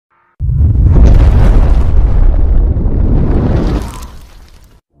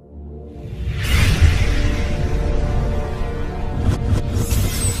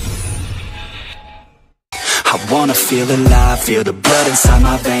feel alive, feel the blood inside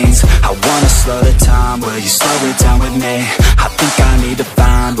my veins. I wanna slow the time, will you slow it down with me? I think I need to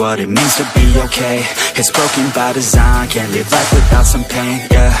find what it means to be okay. It's broken by design, can't live life without some pain,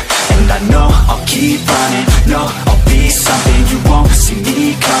 yeah. And I know I'll keep running, no, I'll be something you won't see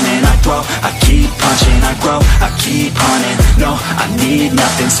me coming. I grow, I keep punching, I grow, I keep hunting. No, I need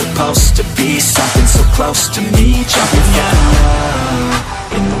nothing, supposed to be something so close to me. Jumping from love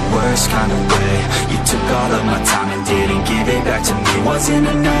in the worst kind of way. You took all of my time and didn't give it back to me. Wasn't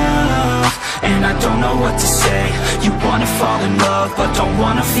enough, and I don't know what to say. You wanna fall in love, but don't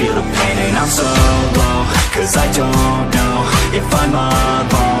wanna feel the pain. And I'm so low, cause I don't know if I'm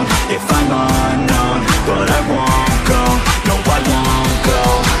alone, if I'm unknown. But I won't go, no I won't go.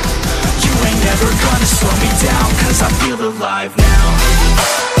 You ain't never gonna slow me down, cause I feel alive now.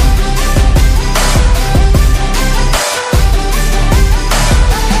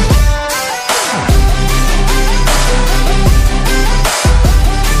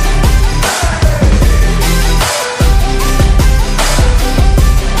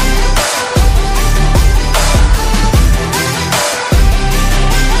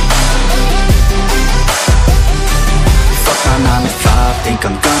 Think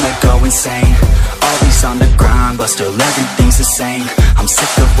I'm gonna go insane. Always on the grind, but still everything's the same. I'm sick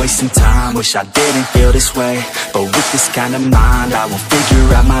of wasting time, wish I didn't feel this way. But with this kind of mind, I will figure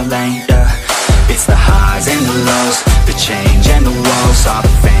out my lane, yeah. It's the highs and the lows, the change and the woes. All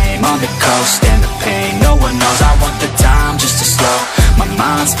the fame on the coast and the pain no one knows. I want the time just to slow, my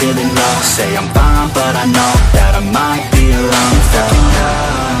mind's feeling low. Say I'm fine, but I know that I might be alone. Fucking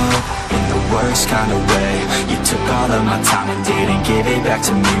love in the worst kind of way. You took all of my time and didn't give it back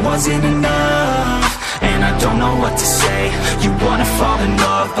to me. Wasn't enough, and I don't know what to say. You wanna fall in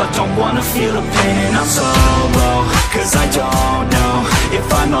love, but don't wanna feel the pain. And I'm so low, cause I don't know if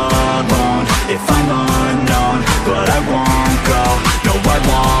I'm alone, if I'm unknown. But I won't go, no I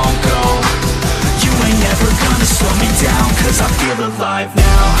won't go. You ain't never gonna slow me down, cause I feel alive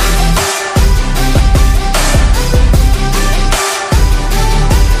now.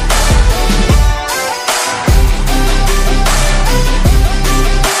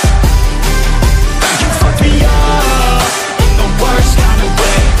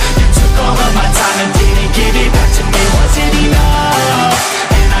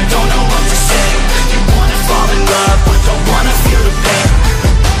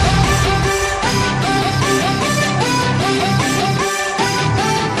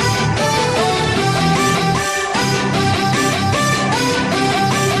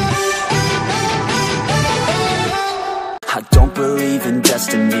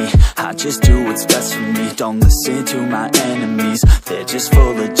 I just do what's best for me. Don't listen to my enemies, they're just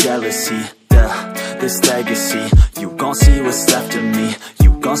full of jealousy. Yeah, this legacy, you gon' see what's left of me.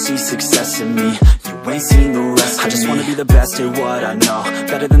 You gon' see success in me, you ain't seen the rest of me. I just wanna be the best at what I know,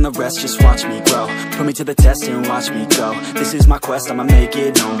 better than the rest, just watch me grow. Put me to the test and watch me go. This is my quest, I'ma make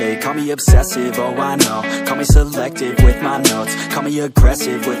it known. They call me obsessive, oh I know. Call me selective with my notes, call me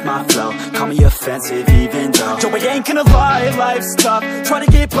aggressive with my flow. Call me offensive even though Joe, I ain't gonna lie, life's tough. Try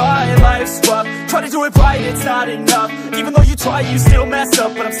to get by, life's rough. Try to do it right, it's not enough. Even though you try, you still mess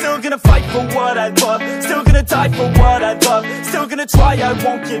up. But I'm still gonna fight for what I love, still gonna die for what I love. Still gonna try, I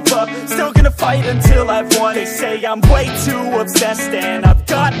won't give up. Still gonna fight until I've won. They say I'm way too obsessed and I've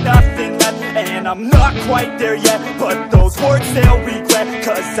got nothing left, and I'm not quite there yet, but those words they'll regret.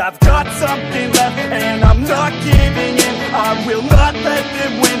 Cause I've got something left and I'm not giving in. I will not let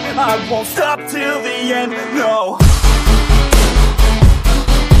them win, I won't stop till the end, no.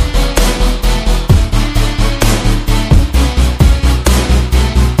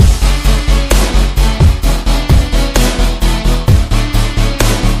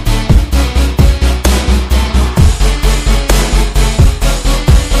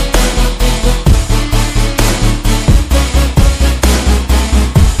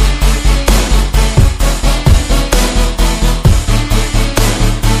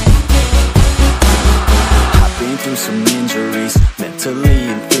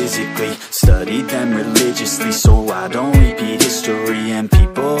 Studied them religiously so I don't repeat history. And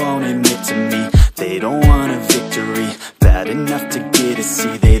people won't admit to me they don't want a victory. Bad enough to get a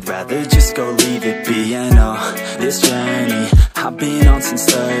C, they'd rather just go leave it be. And oh, this journey I've been on since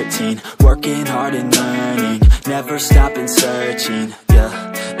 13, working hard and learning, never stopping searching.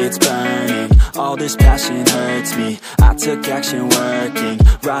 Yeah, it's burning, all this passion hurts me. I took action working,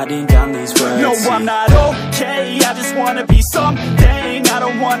 writing down these words. No, I'm not okay, I just wanna be something. I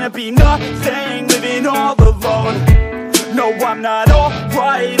don't wanna be nothing, living all alone. No, I'm not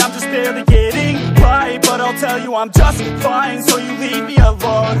alright, I'm just barely getting by. But I'll tell you I'm just fine, so you leave me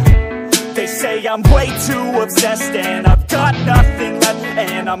alone. They say I'm way too obsessed and I've got nothing left,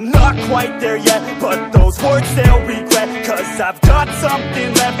 and I'm not quite there yet, but those words they'll regret, 'cause I've got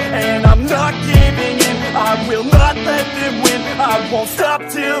something left and I'm not giving in. I will not let them win, I won't stop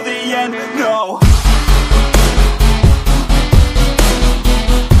till the end, no.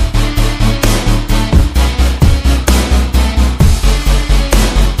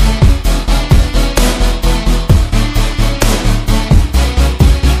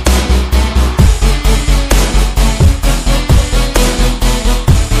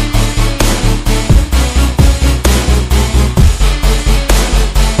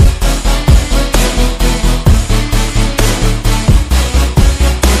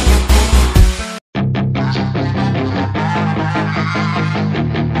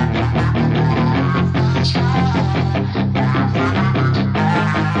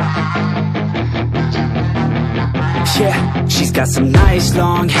 Yeah, she's got some nice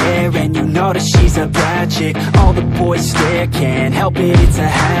long hair, and you know that she's a bad chick. All the boys stare, can't help it, it's a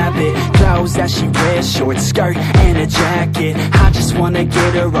habit. Clothes that she wears, short skirt and a jacket. I just wanna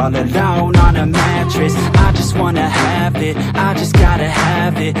get her all alone on a mattress. I just wanna have it, I just gotta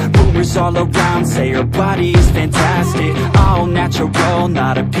have it. Rumors all around say her body is fantastic. All natural,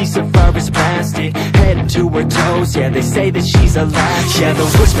 not a piece of fur is plastic. Head to her toes, yeah, they say that she's a latch. Yeah, the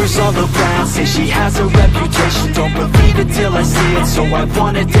whispers all around say she has a reputation. Don't believe it till I see it, so I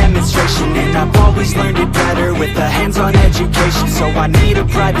want a demonstration. And I've always learned it better with a hands-on education. So I need a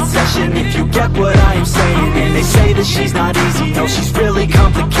private session if you get what I am saying. And they say that she's not easy, no, she's really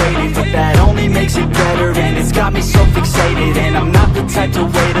complicated, but that only makes it better, and it's got me so fixated. And I'm not the type to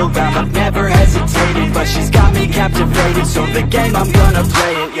wait around, I've never hesitated, but she's got me captivated, so the game, I'm gonna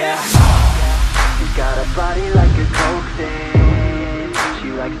play it, yeah. She's got a body like a coke thing, she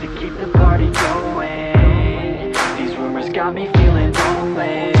likes to keep the party going. These rumors got me feeling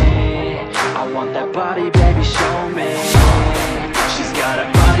lonely, I want that body, baby, show me. She's got a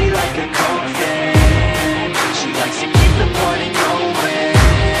body like a coke thing, she likes to keep the party going.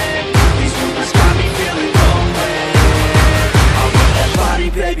 These rumors got me feeling lonely, I want that body,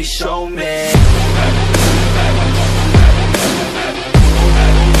 baby, show me.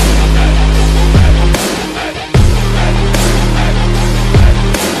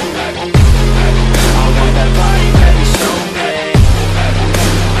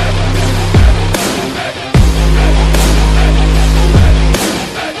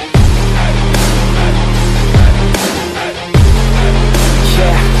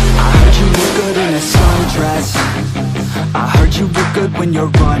 I heard you look good when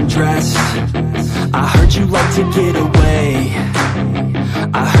you're undressed. I heard you like to get away.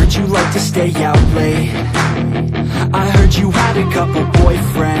 I heard you like to stay out late. I heard you had a couple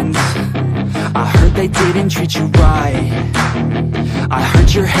boyfriends. I heard they didn't treat you right. I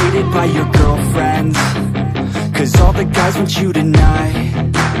heard you're hated by your girlfriends, 'cause all the guys want you tonight.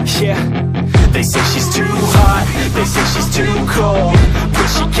 Yeah, they say she's too hot, they say she's too cold.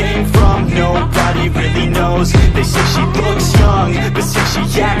 Where she came from, nobody really knows. They say she looks young, but say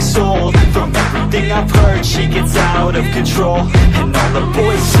she acts old. From everything I've heard, she gets out of control. And all the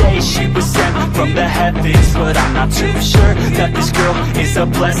boys say she was sent from the heavens, but I'm not too sure that this girl is a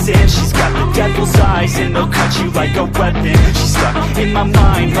blessing. She's got the devil's eyes and they'll cut you like a weapon. She's stuck in my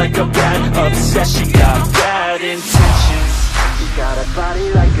mind like a bad obsession. Got bad intentions. She's got a body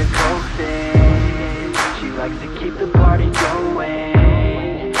like a coke thing, she likes to keep the party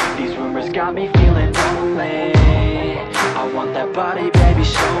going. These rumors got me feeling lonely, I want that body, baby,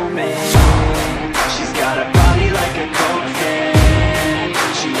 show me. She's got a body like a coke thing,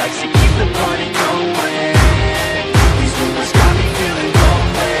 she likes to keep the party going. These rumors got me feeling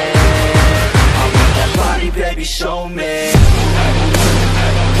lonely, I want that body, baby, show me.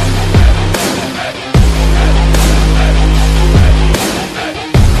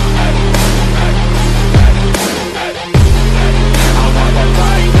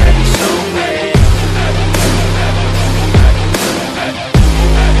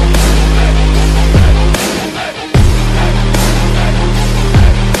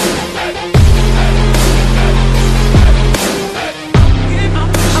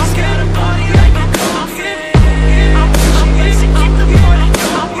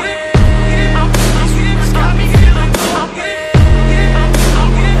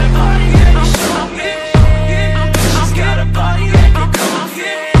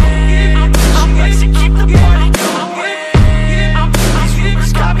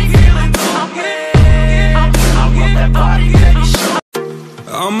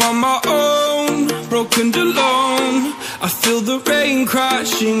 I'm on my own, broken alone. I feel the rain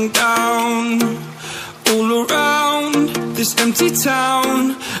crashing down all around. this empty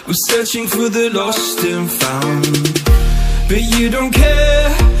town. I'm searching for the lost and found. But you don't care,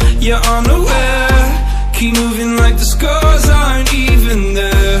 you're unaware. Keep moving like the scars aren't even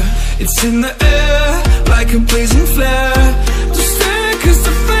there. It's in the air, like a blazing flare.